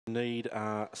Need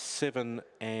 7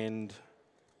 and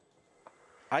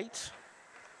 8.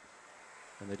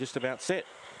 And they're just about set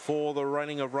for the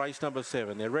running of race number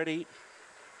 7. They're ready.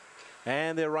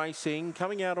 And they're racing.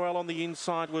 Coming out well on the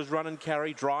inside was Run and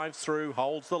Carry. Drives through,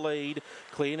 holds the lead.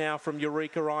 Clear now from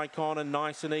Eureka Icon and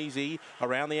Nice and Easy.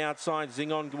 Around the outside,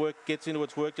 Zingon gets into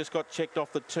its work. Just got checked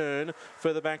off the turn.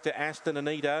 Further back to Aston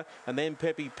Anita. And then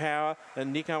Peppy Power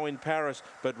and Nico in Paris.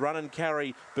 But Run and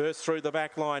Carry bursts through the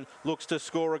back line. Looks to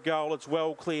score a goal. It's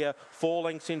well clear. 4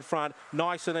 lengths in front.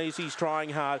 Nice and Easy's trying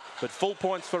hard. But full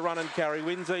points for Run and Carry.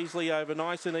 Wins easily over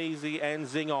Nice and Easy and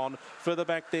Zingon. Further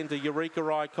back then to Eureka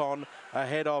Icon.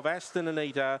 Ahead of Aston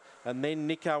Anita and then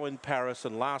Nico in Paris,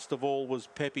 and last of all was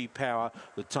Peppy Power.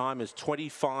 The time is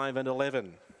 25 and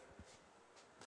 11.